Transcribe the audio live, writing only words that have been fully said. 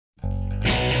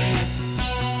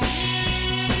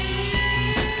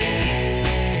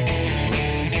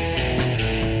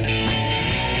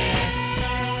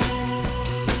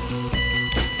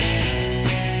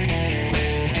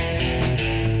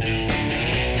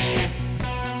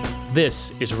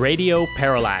This is Radio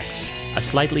Parallax, a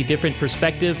slightly different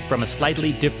perspective from a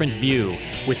slightly different view,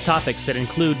 with topics that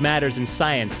include matters in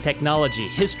science, technology,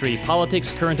 history,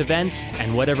 politics, current events,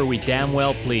 and whatever we damn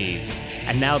well please.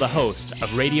 And now the host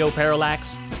of Radio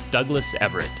Parallax, Douglas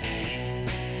Everett.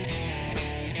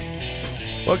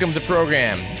 Welcome to the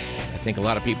program. I think a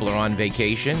lot of people are on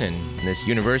vacation, and this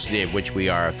university of which we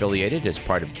are affiliated as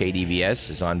part of KDVS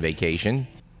is on vacation.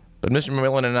 But Mr.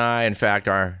 McMillan and I, in fact,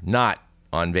 are not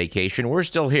on vacation. We're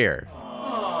still here.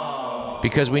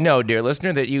 Because we know, dear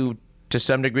listener, that you, to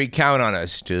some degree, count on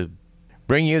us to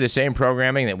bring you the same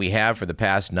programming that we have for the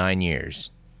past 9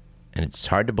 years. And it's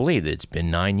hard to believe that it's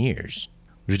been 9 years.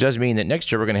 Which does mean that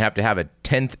next year we're going to have a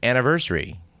 10th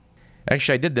anniversary.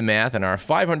 Actually, I did the math, and our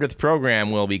 500th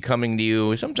program will be coming to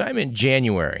you sometime in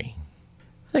January.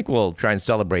 I think we'll try and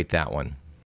celebrate that one.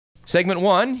 Segment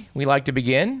 1, we like to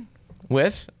begin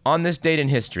with On This Date in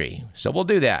History. So we'll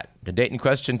do that. The date in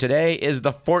question today is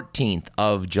the 14th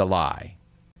of July.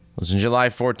 It was on July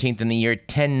 14th in the year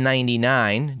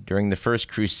 1099, during the First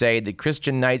Crusade, that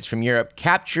Christian knights from Europe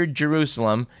captured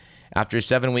Jerusalem after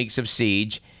 7 weeks of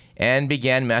siege and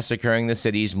began massacring the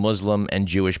city's Muslim and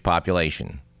Jewish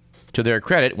population. To their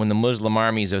credit, when the Muslim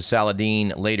armies of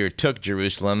Saladin later took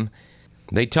Jerusalem,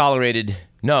 they tolerated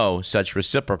no such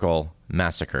reciprocal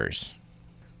massacres.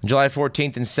 On July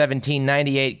 14th in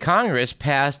 1798, Congress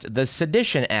passed the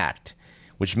Sedition Act,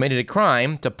 which made it a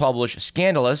crime to publish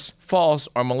scandalous, false,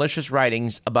 or malicious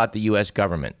writings about the U.S.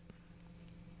 government.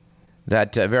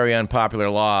 That very unpopular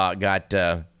law got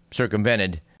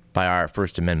circumvented by our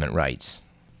First Amendment rights.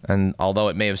 And although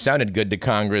it may have sounded good to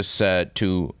Congress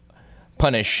to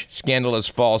punish scandalous,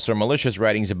 false, or malicious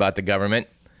writings about the government,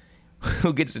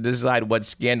 who gets to decide what's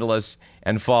scandalous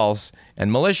and false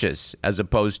and malicious as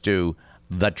opposed to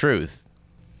the truth?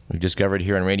 We've discovered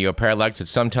here on Radio Parallax that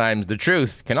sometimes the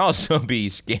truth can also be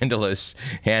scandalous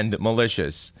and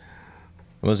malicious.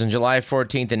 It was on July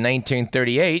 14th in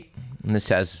 1938, and this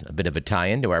has a bit of a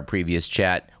tie-in to our previous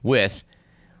chat with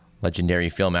legendary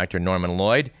film actor Norman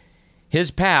Lloyd. His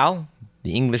pal,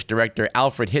 the English director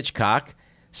Alfred Hitchcock,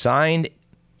 signed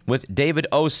with David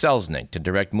O. Selznick to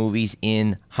direct movies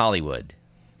in Hollywood.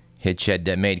 Hitch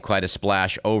had made quite a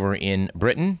splash over in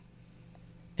Britain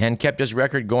and kept his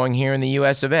record going here in the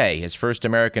U.S. of A. His first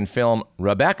American film,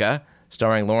 Rebecca,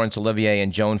 starring Laurence Olivier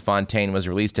and Joan Fontaine, was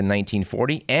released in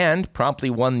 1940 and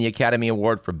promptly won the Academy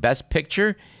Award for Best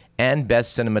Picture and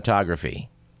Best Cinematography.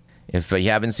 If you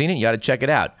haven't seen it, you ought to check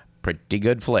it out. Pretty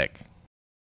good flick.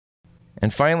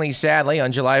 And finally, sadly,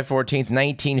 on July 14th,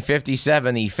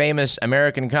 1957, the famous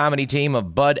American comedy team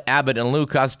of Bud Abbott and Lou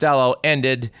Costello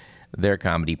ended their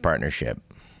comedy partnership.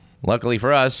 Luckily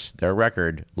for us, their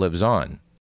record lives on.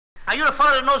 Are you the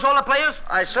fellow that knows all the players?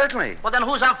 I certainly. Well, then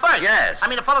who's on first? Yes. I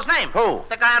mean the fellow's name. Who?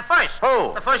 The guy on first.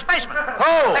 Who? The first baseman.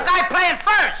 Who? The guy playing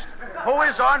first. Who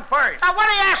is on first? Now, what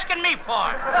are you asking me for?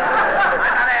 I'm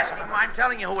not asking you. I'm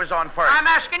telling you who is on first. I'm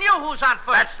asking you who's on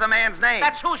first. That's the man's name.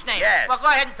 That's whose name? Yes. Well, go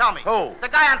ahead and tell me. Who? The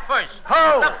guy on first. Who?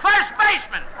 The first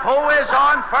baseman. Who is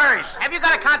on first? Have you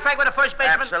got a contract with the first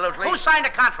baseman? Absolutely. Who signed the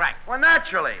contract? Well,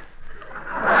 naturally.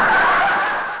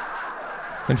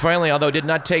 And finally, although it did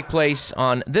not take place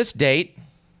on this date,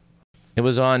 it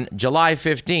was on July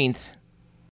 15th,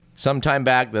 some time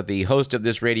back, that the host of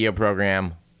this radio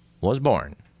program was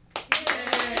born.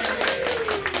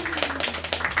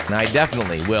 And I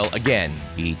definitely will, again,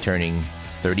 be turning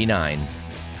 39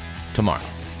 tomorrow.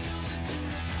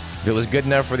 If it was good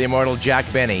enough for the immortal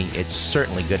Jack Benny, it's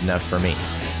certainly good enough for me.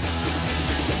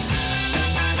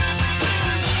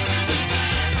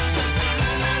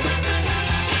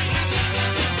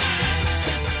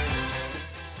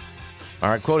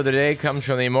 Our quote of the day comes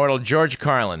from the immortal George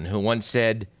Carlin, who once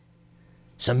said,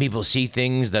 "Some people see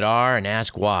things that are and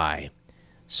ask why.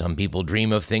 Some people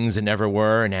dream of things that never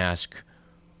were and ask,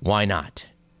 why not?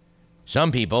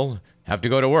 Some people have to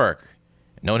go to work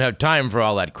and don't have time for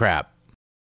all that crap."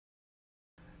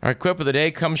 Our quip of the day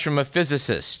comes from a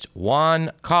physicist, Juan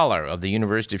Collar of the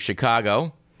University of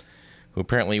Chicago, who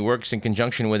apparently works in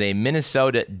conjunction with a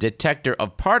Minnesota detector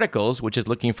of particles, which is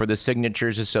looking for the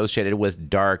signatures associated with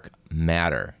dark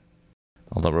matter.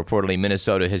 Although reportedly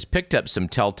Minnesota has picked up some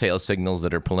telltale signals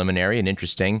that are preliminary and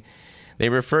interesting, they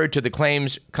referred to the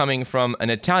claims coming from an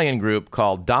Italian group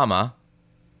called DAMA,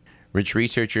 which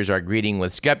researchers are greeting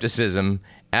with skepticism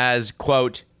as,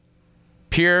 quote,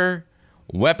 pure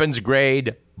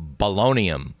weapons-grade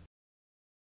balonium.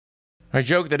 Our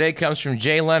joke of the day comes from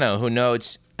Jay Leno, who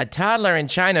notes, "A toddler in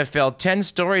China fell 10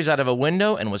 stories out of a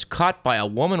window and was caught by a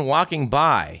woman walking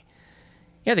by.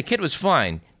 Yeah, the kid was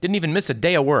fine. Didn't even miss a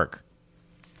day of work."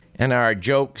 And our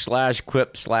joke /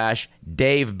 quip /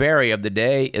 Dave Barry of the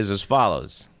day is as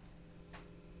follows.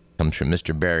 Comes from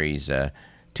Mr. Barry's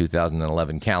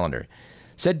 2011 calendar.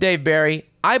 Said Dave Barry,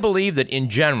 I believe that in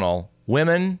general,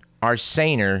 women are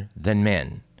saner than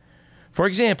men. For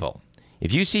example,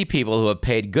 if you see people who have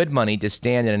paid good money to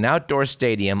stand in an outdoor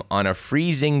stadium on a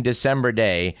freezing December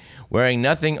day wearing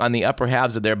nothing on the upper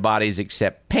halves of their bodies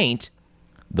except paint,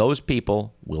 those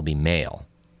people will be male.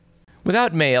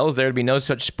 Without males, there would be no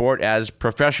such sport as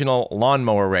professional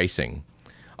lawnmower racing.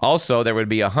 Also, there would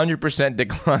be a 100%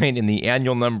 decline in the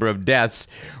annual number of deaths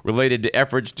related to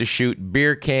efforts to shoot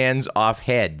beer cans off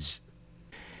heads.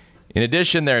 In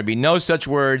addition, there would be no such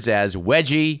words as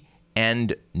wedgie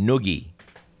and noogie.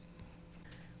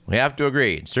 We have to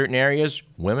agree, in certain areas,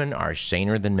 women are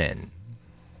saner than men.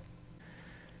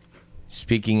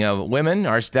 Speaking of women,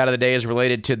 our stat of the day is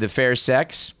related to the fair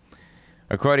sex.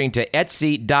 According to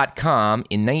Etsy.com,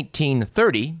 in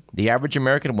 1930, the average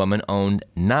American woman owned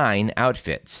 9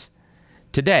 outfits.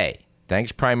 Today,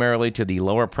 thanks primarily to the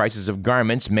lower prices of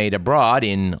garments made abroad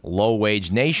in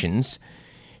low-wage nations,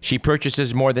 she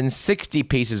purchases more than 60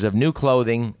 pieces of new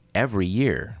clothing every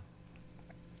year.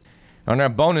 And our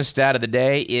bonus stat of the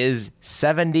day is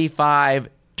 75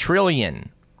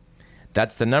 trillion.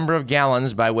 That's the number of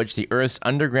gallons by which the Earth's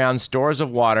underground stores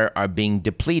of water are being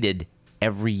depleted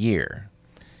every year.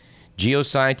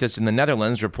 Geoscientists in the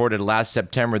Netherlands reported last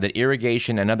September that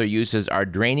irrigation and other uses are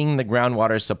draining the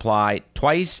groundwater supply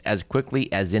twice as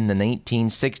quickly as in the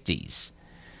 1960s.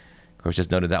 Of course,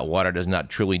 it's noted that water does not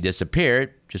truly disappear,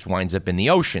 it just winds up in the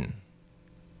ocean,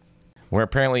 where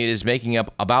apparently it is making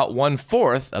up about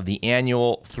 1/4 of the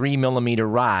annual 3-millimeter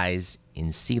rise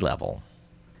in sea level.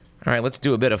 All right, let's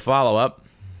do a bit of follow-up.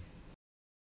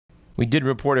 We did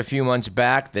report a few months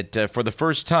back that for the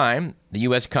first time, the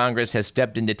U.S. Congress has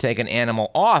stepped in to take an animal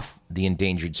off the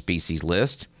endangered species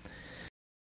list.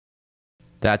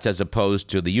 That's as opposed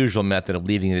to the usual method of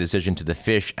leaving the decision to the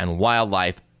Fish and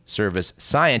Wildlife Service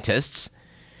scientists.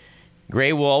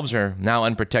 Gray wolves are now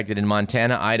unprotected in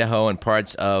Montana, Idaho, and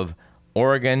parts of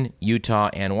Oregon, Utah,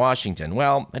 and Washington.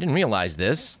 Well, I didn't realize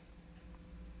this,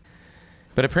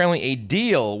 but apparently a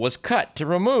deal was cut to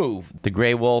remove the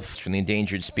gray wolf from the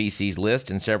endangered species list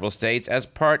in several states as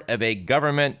part of a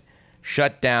government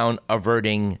shutdown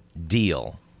averting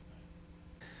deal.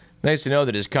 Nice to know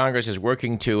that as Congress is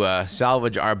working to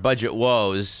salvage our budget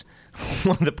woes,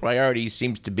 one of the priorities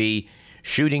seems to be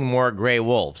shooting more gray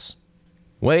wolves.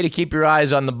 Way to keep your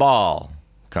eyes on the ball,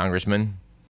 Congressman.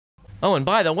 Oh, and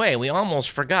by the way, we almost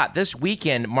forgot. This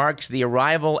weekend marks the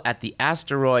arrival at the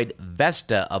asteroid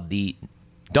Vesta of the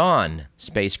Dawn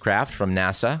spacecraft from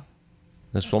NASA.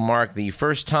 This will mark the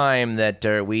first time that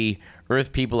we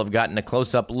Earth people have gotten a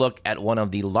close-up look at one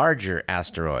of the larger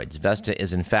asteroids. Vesta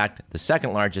is, in fact, the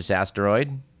second largest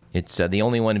asteroid. It's the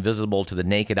only one visible to the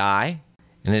naked eye,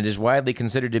 and it is widely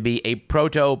considered to be a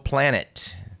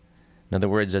protoplanet. In other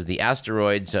words, as the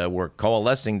asteroids were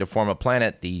coalescing to form a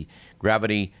planet, the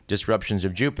gravity disruptions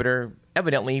of Jupiter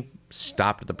evidently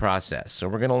stopped the process. So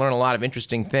we're going to learn a lot of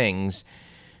interesting things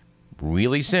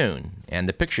really soon, and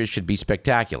the pictures should be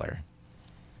spectacular.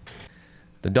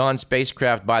 The Dawn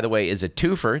spacecraft, by the way, is a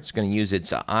twofer. It's going to use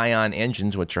its ion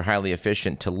engines, which are highly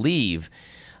efficient, to leave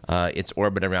its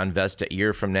orbit around Vesta a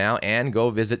year from now and go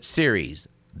visit Ceres,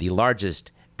 the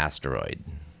largest asteroid.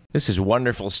 This is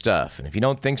wonderful stuff, and if you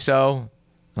don't think so,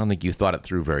 I don't think you thought it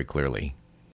through very clearly.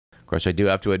 Of course, I do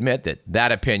have to admit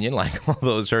that opinion, like all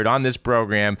those heard on this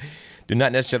program, do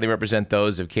not necessarily represent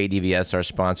those of KDVS, our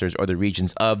sponsors, or the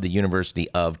regions of the University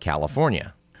of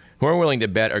California, who are willing to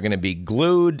bet are going to be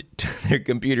glued to their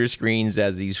computer screens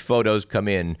as these photos come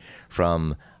in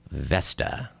from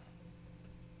Vesta.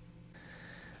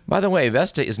 By the way,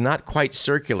 Vesta is not quite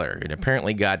circular. It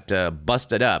apparently got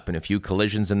busted up in a few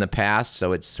collisions in the past,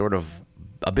 so it's sort of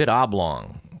a bit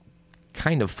oblong,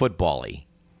 kind of football-y.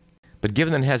 But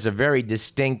given that it has a very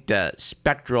distinct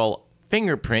spectral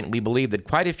fingerprint, we believe that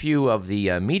quite a few of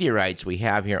the meteorites we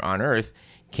have here on Earth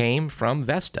came from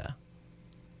Vesta.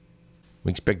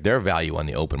 We expect their value on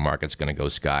the open market's going to go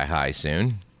sky high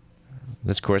soon.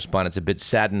 This correspondent's a bit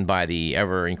saddened by the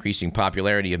ever-increasing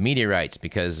popularity of meteorites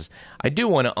because I do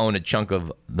want to own a chunk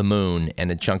of the moon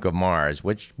and a chunk of Mars,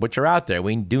 which are out there.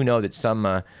 We do know that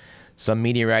some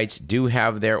meteorites do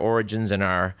have their origins in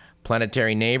our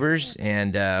planetary neighbors,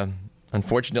 and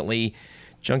unfortunately,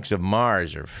 chunks of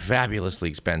Mars are fabulously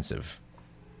expensive.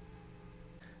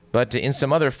 But in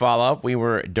some other follow-up, we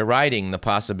were deriding the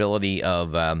possibility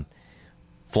of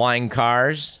flying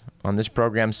cars on this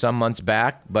program some months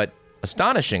back, but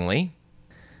astonishingly,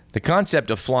 the concept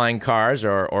of flying cars,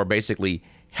 or basically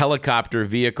helicopter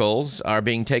vehicles are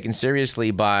being taken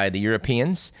seriously by the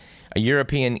Europeans. A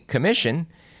European Commission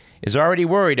is already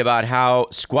worried about how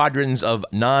squadrons of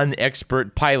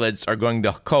non-expert pilots are going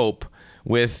to cope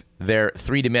with their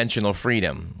three-dimensional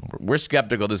freedom. We're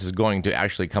skeptical this is going to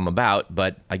actually come about,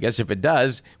 but I guess if it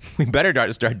does, we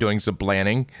better start doing some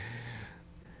planning.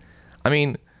 I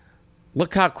mean,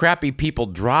 look how crappy people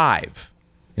drive.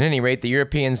 At any rate, the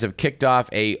Europeans have kicked off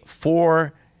a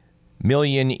 €4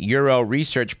 million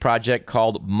research project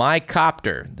called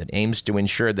MyCopter that aims to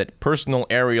ensure that personal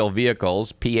aerial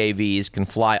vehicles, PAVs, can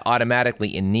fly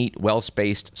automatically in neat,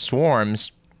 well-spaced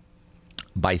swarms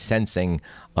by sensing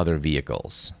other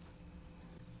vehicles.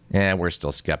 We're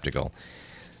still skeptical.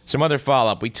 Some other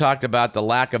follow-up. We talked about the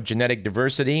lack of genetic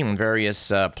diversity in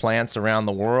various plants around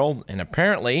the world, and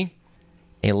apparently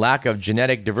a lack of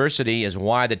genetic diversity is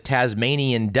why the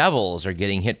Tasmanian devils are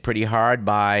getting hit pretty hard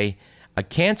by a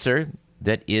cancer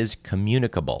that is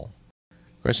communicable.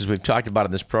 Of course, as we've talked about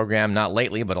in this program, not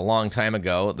lately, but a long time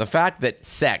ago, the fact that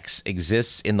sex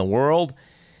exists in the world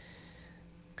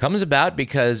comes about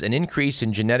because an increase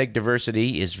in genetic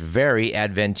diversity is very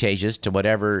advantageous to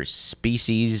whatever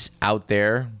species out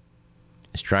there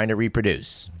is trying to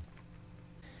reproduce.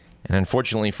 And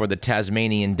unfortunately for the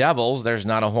Tasmanian devils, there's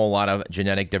not a whole lot of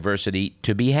genetic diversity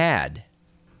to be had.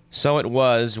 So it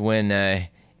was when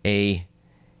a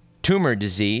tumor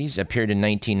disease appeared in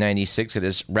 1996. It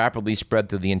has rapidly spread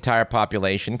through the entire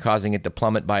population, causing it to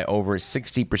plummet by over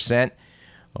 60%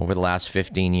 over the last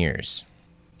 15 years.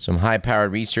 Some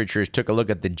high-powered researchers took a look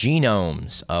at the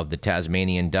genomes of the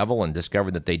Tasmanian devil and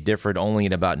discovered that they differed only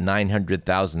at about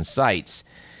 900,000 sites.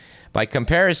 By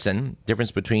comparison,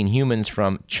 difference between humans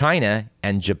from China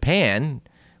and Japan,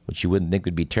 which you wouldn't think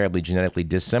would be terribly genetically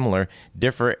dissimilar,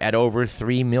 differ at over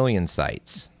 3 million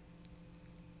sites.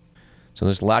 So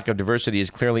this lack of diversity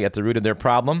is clearly at the root of their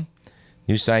problem.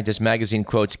 New Scientist magazine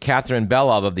quotes Catherine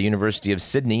Belov of the University of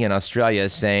Sydney in Australia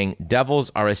as saying, devils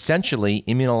are essentially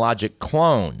immunologic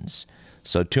clones,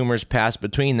 so tumors pass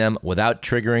between them without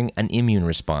triggering an immune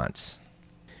response.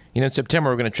 You know, in September,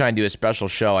 we're going to try and do a special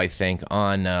show, I think,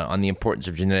 on the importance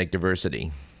of genetic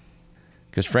diversity.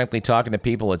 Because frankly, talking to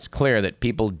people, it's clear that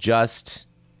people just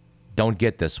don't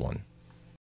get this one.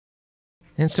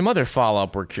 And some other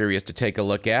follow-up we're curious to take a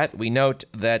look at. We note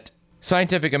that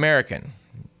Scientific American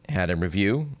had a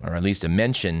review, or at least a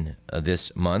mention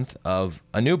this month, of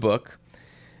a new book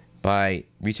by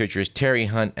researchers Terry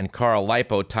Hunt and Carl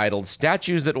Lipo titled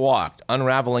Statues That Walked,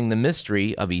 Unraveling the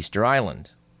Mystery of Easter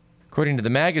Island. According to the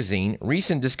magazine,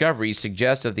 recent discoveries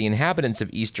suggest that the inhabitants of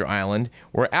Easter Island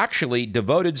were actually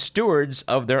devoted stewards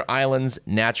of their island's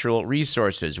natural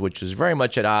resources, which was very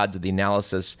much at odds with the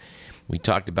analysis we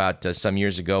talked about some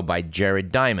years ago by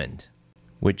Jared Diamond,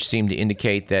 which seemed to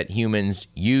indicate that humans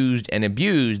used and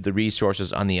abused the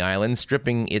resources on the island,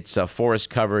 stripping its forest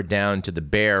cover down to the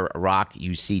bare rock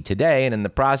you see today, and in the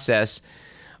process,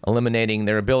 eliminating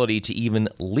their ability to even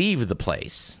leave the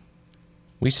place.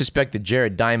 We suspect that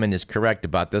Jared Diamond is correct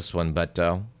about this one, but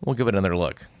we'll give it another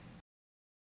look.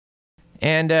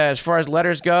 And as far as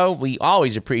letters go, we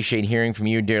always appreciate hearing from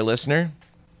you, dear listener.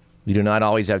 We do not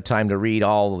always have time to read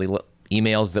all the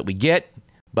emails that we get,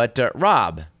 but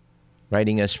Rob,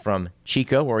 writing us from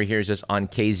Chico, where he hears us on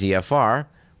KZFR,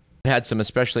 had some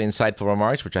especially insightful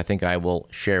remarks, which I think I will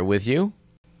share with you.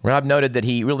 Rob noted that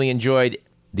he really enjoyed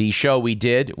the show we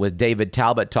did with David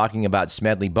Talbot talking about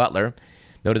Smedley Butler.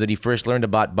 Noted that he first learned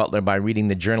about Butler by reading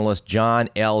the journalist John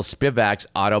L. Spivak's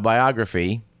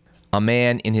autobiography, A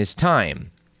Man in His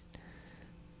Time.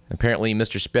 Apparently,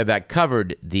 Mr. Spivak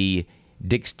covered the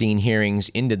Dick Steen hearings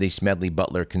into the Smedley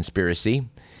Butler conspiracy,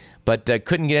 but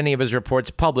couldn't get any of his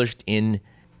reports published in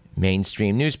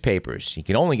mainstream newspapers. He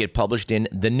could only get published in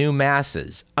The New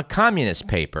Masses, a communist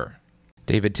paper.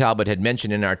 David Talbot had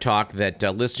mentioned in our talk that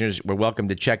listeners were welcome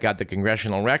to check out the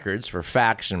congressional records for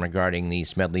facts regarding the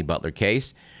Smedley Butler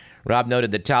case. Rob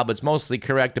noted that Talbot's mostly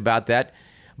correct about that,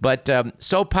 but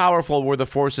so powerful were the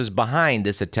forces behind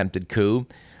this attempted coup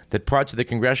that parts of the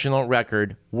congressional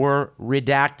record were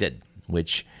redacted,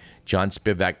 which John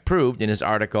Spivak proved in his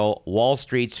article, Wall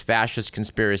Street's Fascist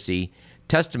Conspiracy,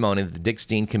 Testimony that the Dick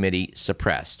Steen Committee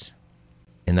Suppressed.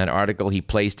 In that article, he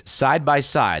placed side by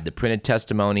side the printed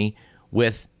testimony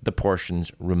with the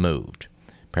portions removed.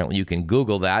 Apparently, you can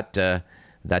Google that to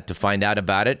find out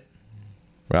about it.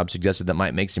 Rob suggested that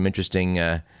might make some interesting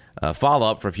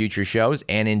follow-up for future shows,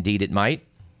 and indeed it might.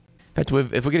 In fact,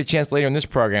 if we get a chance later in this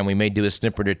program, we may do a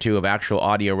snippet or two of actual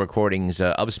audio recordings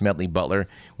of Smedley Butler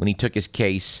when he took his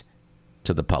case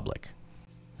to the public.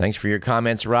 Thanks for your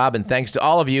comments, Rob, and thanks to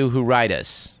all of you who write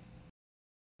us.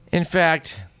 In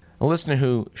fact, A listener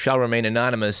who shall remain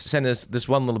anonymous sent us this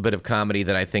one little bit of comedy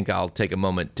that I think I'll take a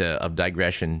moment of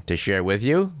digression to share with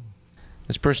you.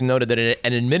 This person noted that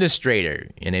an administrator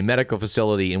in a medical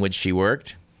facility in which she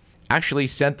worked actually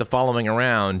sent the following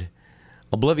around,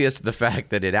 oblivious to the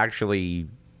fact that it actually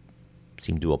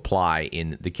seemed to apply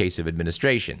in the case of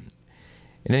administration.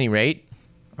 At any rate,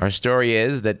 our story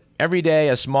is that every day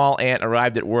a small ant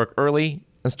arrived at work early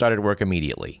and started work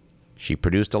immediately. She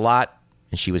produced a lot,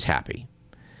 and she was happy.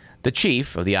 The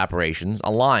chief of the operations,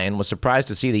 a lion, was surprised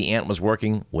to see the ant was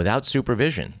working without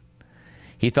supervision.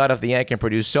 He thought if the ant can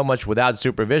produce so much without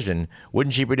supervision,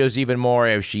 wouldn't she produce even more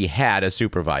if she had a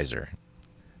supervisor?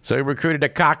 So he recruited a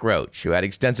cockroach who had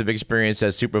extensive experience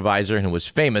as supervisor and who was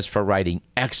famous for writing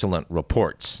excellent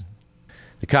reports.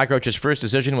 The cockroach's first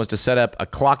decision was to set up a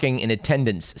clocking and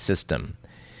attendance system.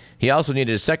 He also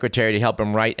needed a secretary to help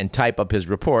him write and type up his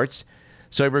reports,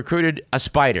 so he recruited a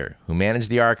spider who managed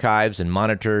the archives and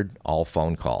monitored all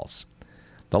phone calls.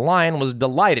 The lion was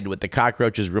delighted with the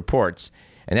cockroach's reports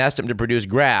and asked him to produce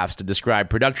graphs to describe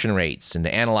production rates and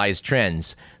to analyze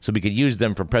trends so we could use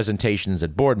them for presentations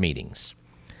at board meetings.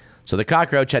 So the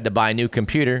cockroach had to buy a new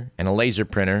computer and a laser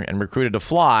printer and recruited a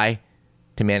fly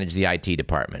to manage the IT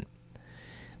department.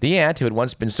 The ant, who had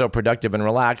once been so productive and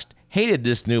relaxed, hated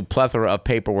this new plethora of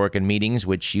paperwork and meetings,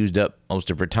 which used up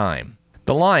most of her time.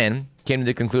 The lion came to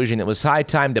the conclusion it was high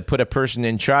time to put a person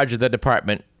in charge of the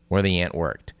department where the ant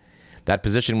worked. That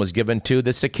position was given to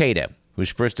the cicada, whose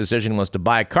first decision was to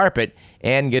buy a carpet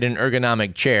and get an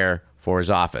ergonomic chair for his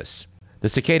office. The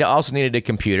cicada also needed a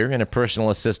computer and a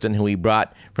personal assistant who he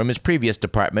brought from his previous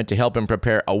department to help him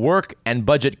prepare a work and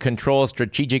budget control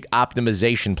strategic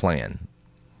optimization plan.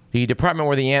 The department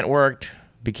where the ant worked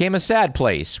became a sad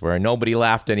place where nobody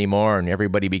laughed anymore and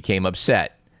everybody became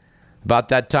upset. About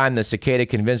that time, the cicada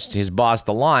convinced his boss,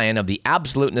 the lion, of the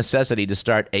absolute necessity to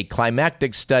start a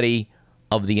climactic study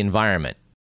of the environment.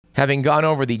 Having gone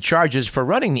over the charges for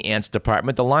running the ants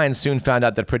department, the lion soon found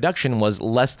out that production was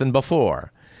less than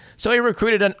before. So he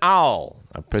recruited an owl,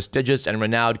 a prestigious and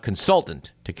renowned consultant,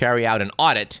 to carry out an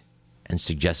audit and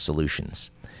suggest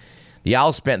solutions. The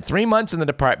owl spent 3 months in the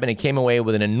department and came away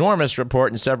with an enormous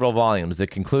report in several volumes that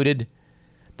concluded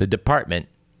the department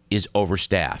is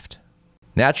overstaffed.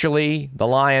 Naturally, the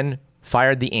lion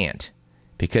fired the ant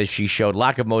because she showed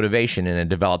lack of motivation and had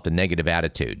developed a negative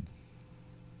attitude.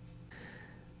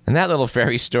 And that little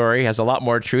fairy story has a lot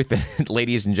more truth than,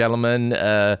 ladies and gentlemen,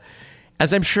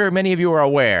 as I'm sure many of you are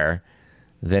aware,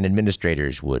 than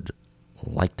administrators would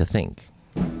like to think.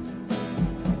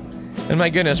 And my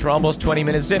goodness, we're almost 20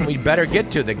 minutes in. We'd better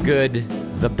get to the good,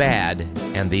 the bad,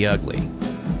 and the ugly.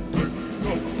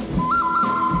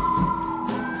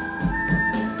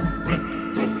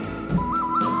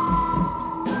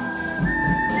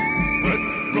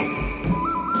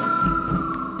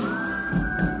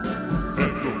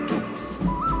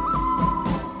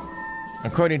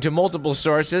 According to multiple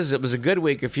sources, it was a good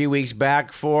week a few weeks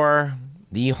back for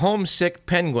the homesick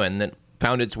penguin that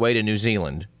found its way to New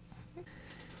Zealand.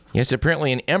 Yes,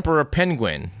 apparently an emperor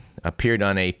penguin appeared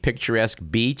on a picturesque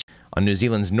beach on New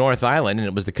Zealand's North Island, and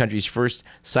it was the country's first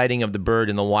sighting of the bird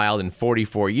in the wild in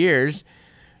 44 years.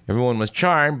 Everyone was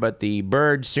charmed, but the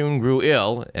bird soon grew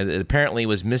ill, and it apparently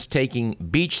was mistaking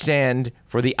beach sand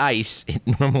for the ice it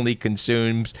normally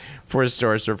consumes for a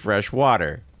source of fresh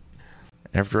water.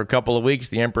 After a couple of weeks,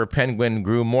 the emperor penguin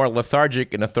grew more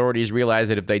lethargic, and authorities realized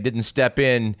that if they didn't step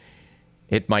in,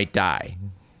 it might die.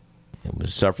 It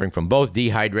was suffering from both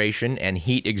dehydration and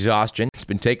heat exhaustion. It's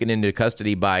been taken into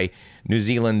custody by New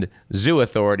Zealand zoo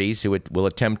authorities, who will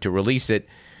attempt to release it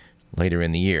later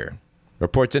in the year.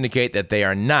 Reports indicate that they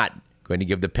are not going to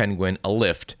give the penguin a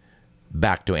lift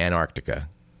back to Antarctica.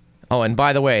 Oh, and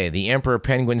by the way, the emperor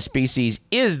penguin species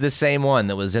is the same one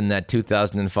that was in that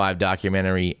 2005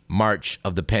 documentary, March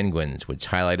of the Penguins, which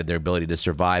highlighted their ability to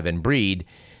survive and breed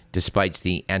despite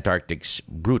the Antarctic's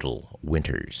brutal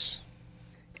winters.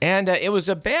 And it was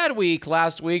a bad week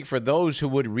last week for those who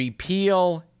would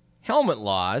repeal helmet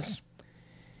laws,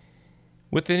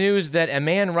 with the news that a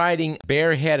man riding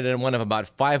bareheaded on one of about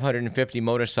 550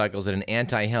 motorcycles at an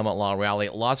anti-helmet law rally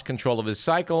lost control of his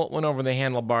cycle, went over the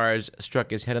handlebars, struck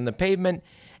his head on the pavement,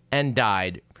 and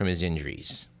died from his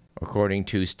injuries. According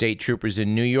to state troopers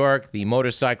in New York, the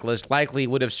motorcyclist likely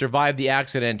would have survived the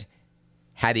accident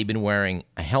had he been wearing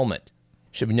a helmet.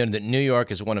 It should be noted that New York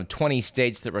is one of 20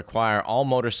 states that require all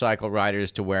motorcycle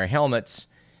riders to wear helmets,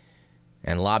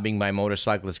 and lobbying by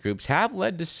motorcyclist groups have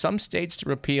led to some states to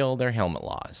repeal their helmet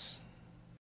laws.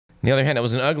 On the other hand, it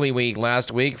was an ugly week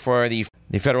last week for the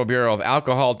Federal Bureau of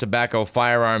Alcohol, Tobacco,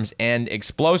 Firearms, and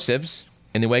Explosives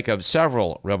in the wake of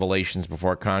several revelations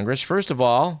before Congress. First of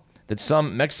all, that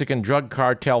some Mexican drug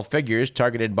cartel figures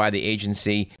targeted by the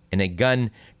agency in a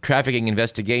gun trafficking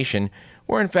investigation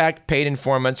were in fact paid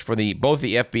informants for both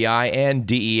the FBI and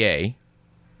DEA.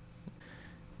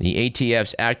 The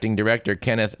ATF's acting director,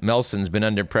 Kenneth Melson's been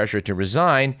under pressure to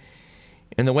resign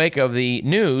in the wake of the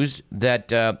news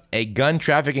that a gun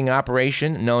trafficking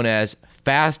operation known as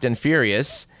Fast and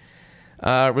Furious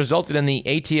resulted in the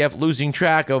ATF losing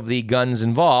track of the guns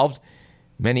involved.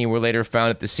 Many were later found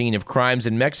at the scene of crimes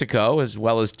in Mexico, as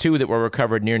well as 2 that were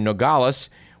recovered near Nogales,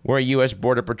 where a U.S.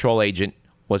 Border Patrol agent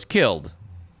was killed.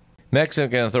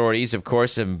 Mexican authorities, of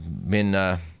course, have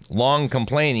been long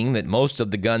complaining that most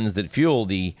of the guns that fuel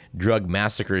the drug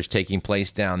massacres taking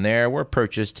place down there were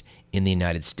purchased in the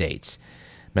United States.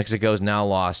 Mexico's now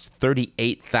lost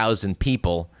 38,000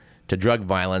 people to drug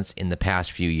violence in the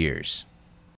past few years.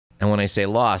 And when I say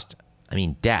lost, I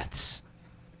mean deaths.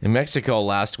 In Mexico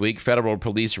last week, federal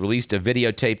police released a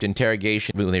videotaped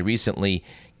interrogation when they recently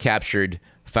captured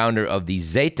founder of the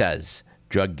Zetas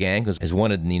drug gang, who is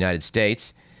wanted in the United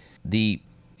States. The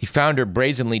founder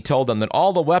brazenly told them that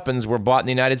all the weapons were bought in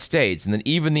the United States and that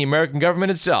even the American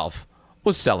government itself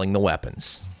was selling the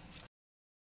weapons.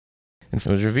 And it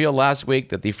was revealed last week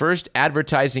that the first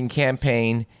advertising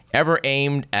campaign ever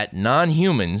aimed at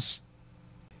non-humans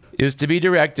is to be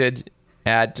directed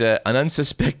at an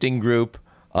unsuspecting group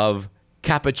of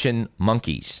capuchin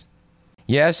monkeys.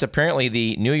 Yes, apparently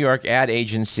the New York ad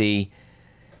agency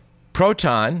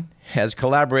Proton has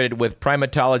collaborated with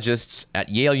primatologists at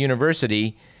Yale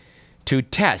University to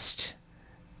test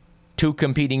 2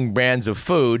 competing brands of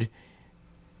food,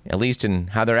 at least in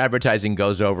how their advertising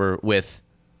goes over with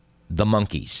the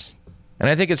monkeys. And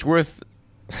I think it's worth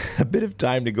a bit of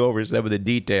time to go over some of the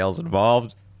details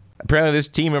involved. Apparently, this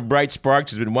team of bright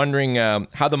sparks has been wondering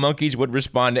how the monkeys would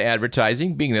respond to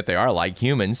advertising, being that they are like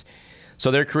humans.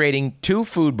 So they're creating 2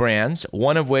 food brands,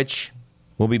 one of which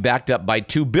will be backed up by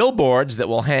 2 billboards that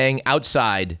will hang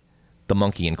outside the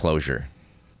monkey enclosure.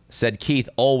 Said Keith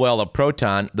Olwell of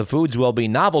Proton, the foods will be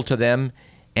novel to them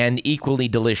and equally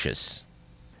delicious.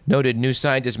 Noted New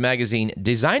Scientist magazine,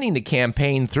 designing the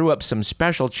campaign threw up some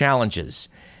special challenges.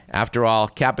 After all,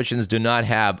 capuchins do not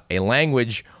have a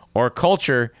language or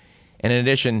culture, and in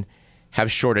addition,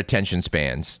 have short attention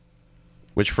spans,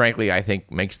 which frankly I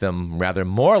think makes them rather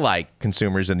more like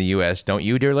consumers in the U.S., don't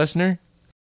you, dear listener?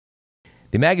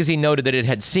 The magazine noted that it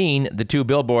had seen the 2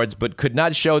 billboards, but could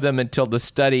not show them until the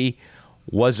study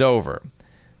was over.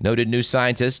 Noted New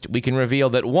Scientist, we can reveal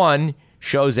that one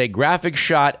shows a graphic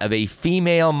shot of a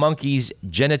female monkey's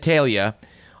genitalia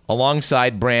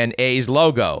alongside brand A's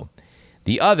logo.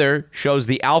 The other shows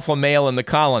the alpha male in the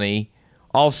colony,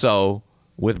 also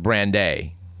with brand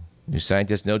A. New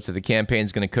Scientist notes that the campaign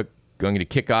is going to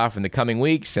kick off in the coming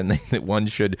weeks, and that one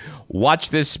should watch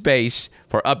this space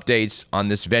for updates on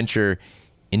this venture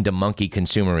into monkey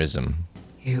consumerism.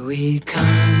 Here we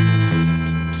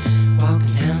come, walking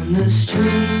down the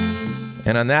street.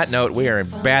 And on that note, we are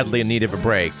badly in need of a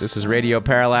break. This is Radio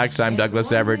Parallax. I'm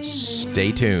Douglas Everett.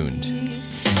 Stay tuned.